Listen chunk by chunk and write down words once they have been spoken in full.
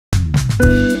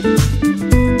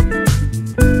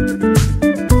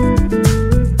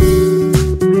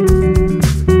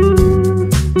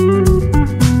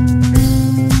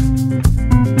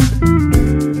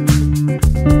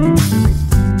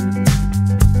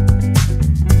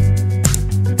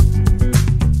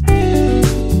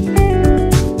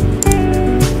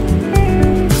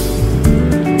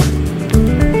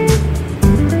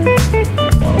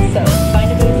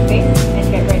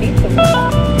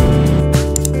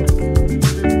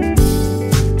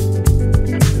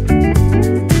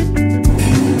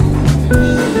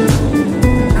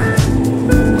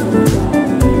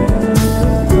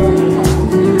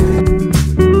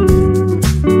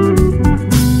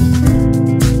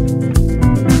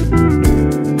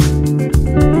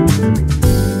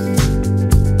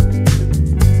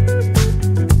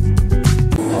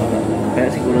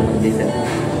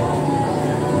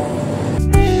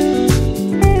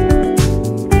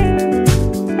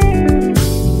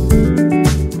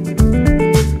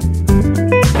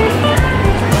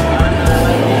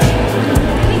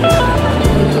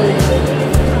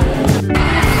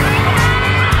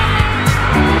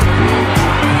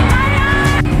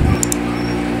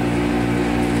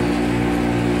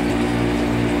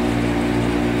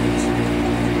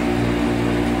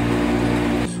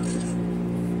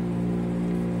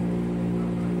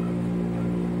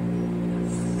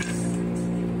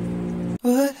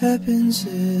happens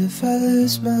if I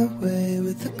lose my way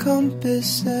with a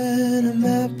compass and a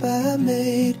map I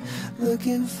made,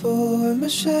 looking for my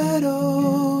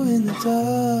shadow in the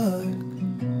dark?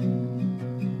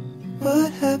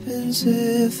 What happens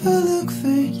if I look for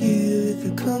you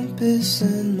with a compass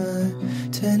and my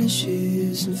tennis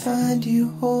shoes and find you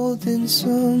holding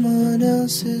someone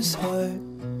else's heart?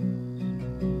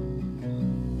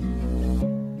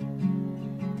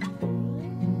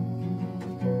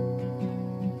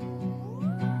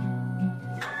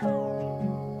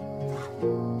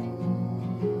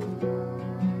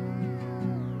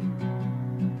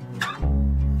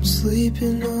 I'm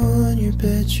sleeping on your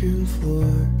bedroom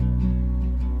floor.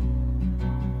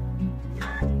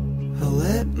 I'll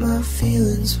let my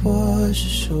feelings wash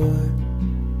ashore.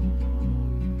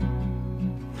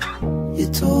 You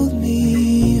told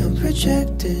me I'm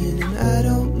projecting and I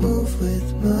don't move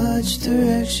with much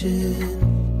direction.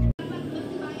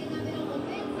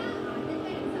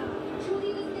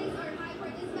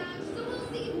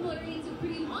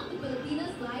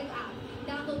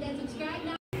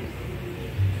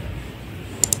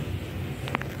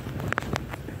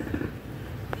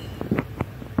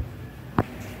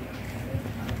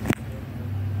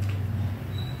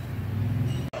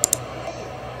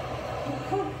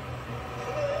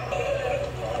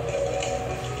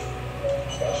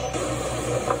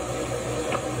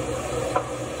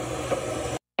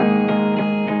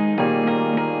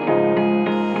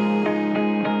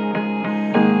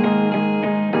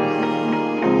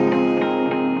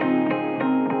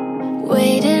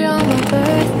 Waited on my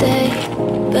birthday,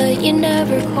 but you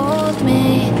never called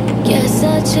me. Guess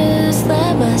I just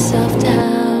let myself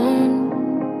down.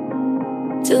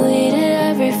 Deleted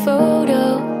every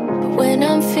photo, but when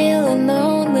I'm feeling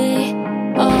lonely,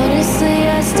 honestly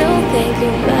I still think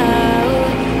about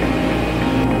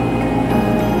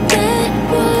that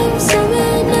one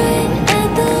summer night at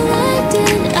the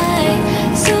London Eye.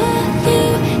 Saw you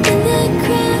in the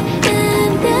crowd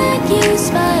and then you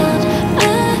smiled.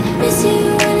 Miss you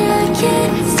and I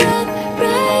can't stop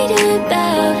writing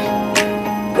about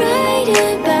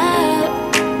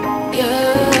you.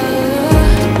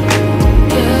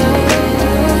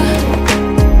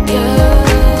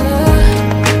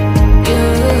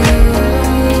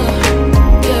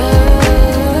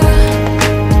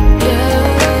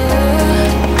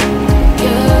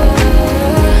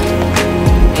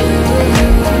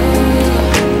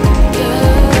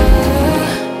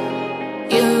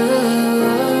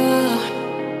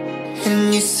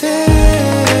 And you said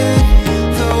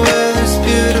the weather's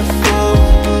beautiful,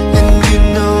 and you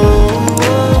know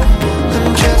I'm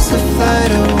just a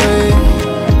flight away.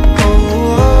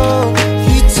 Oh,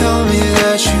 you told me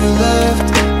that you loved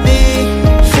me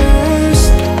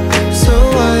first, so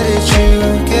why did you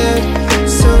get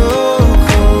so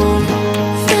cold?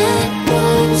 That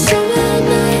one summer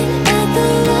night at the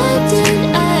London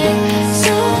Eye,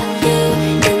 saw you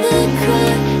in the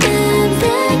crowd and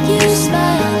then you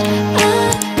smiled.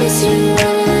 Miss you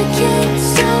and I can't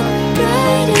stop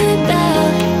writing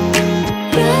about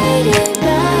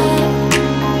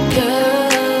you.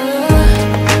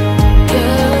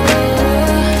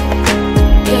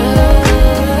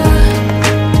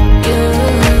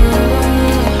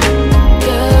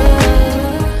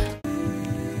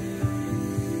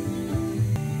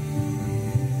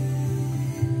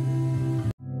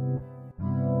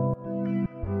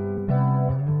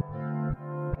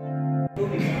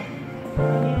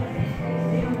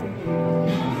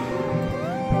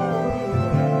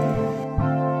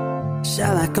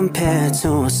 Shall I compare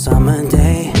to a summer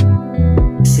day?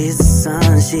 She's the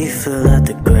sun, she fill out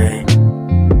the gray.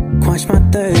 Quench my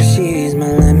thirst, she's my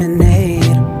lemonade.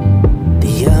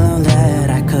 The yellow that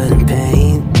I couldn't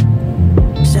paint.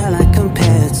 Shall I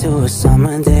compare to a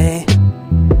summer day?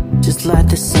 Just like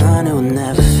the sun, it will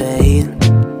never fade.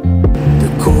 The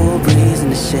cool breeze in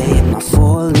the shade, my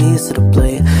four leaves to the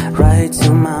blade, right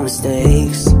to my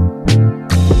mistakes.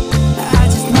 I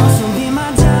just know she'll be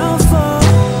my downfall.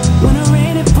 When the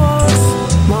rain it pours,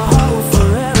 my heart will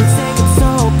forever take a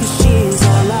toll. 'Cause she's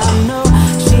all I know,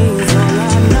 she's all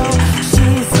I know,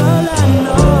 she's all I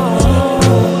know.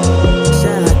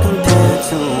 Shall I compare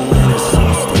to a winter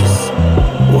solstice?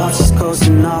 Watch is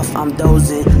coasting off, I'm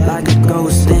dozing like a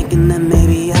ghost, thinking that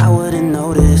maybe I wouldn't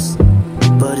notice.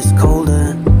 But it's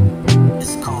colder,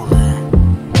 it's colder,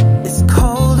 it's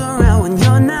cold around when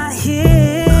you're not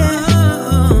here.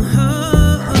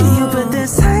 You put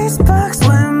this icebox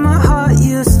where my heart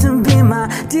used to be, my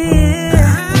dear.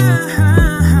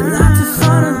 Not too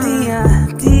fond of the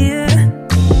idea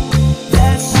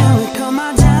that you would come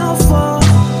my downfall.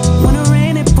 When the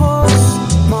rain it pours,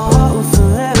 my heart will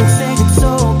forever take a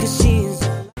toll. 'Cause she's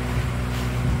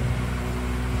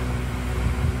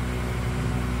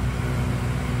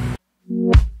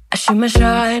shoot my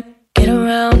shot, get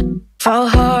around, fall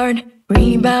hard,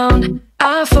 rebound.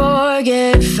 I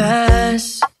forget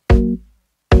fast.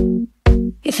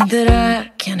 You think that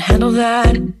I can't handle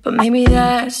that, but maybe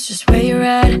that's just where you're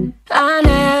at. I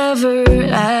never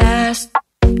last.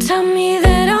 Tell me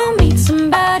that I'll meet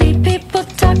somebody. People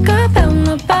talk about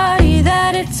my body,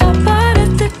 that it's all part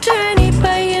of the journey.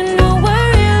 But you know what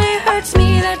really hurts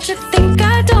me, that you think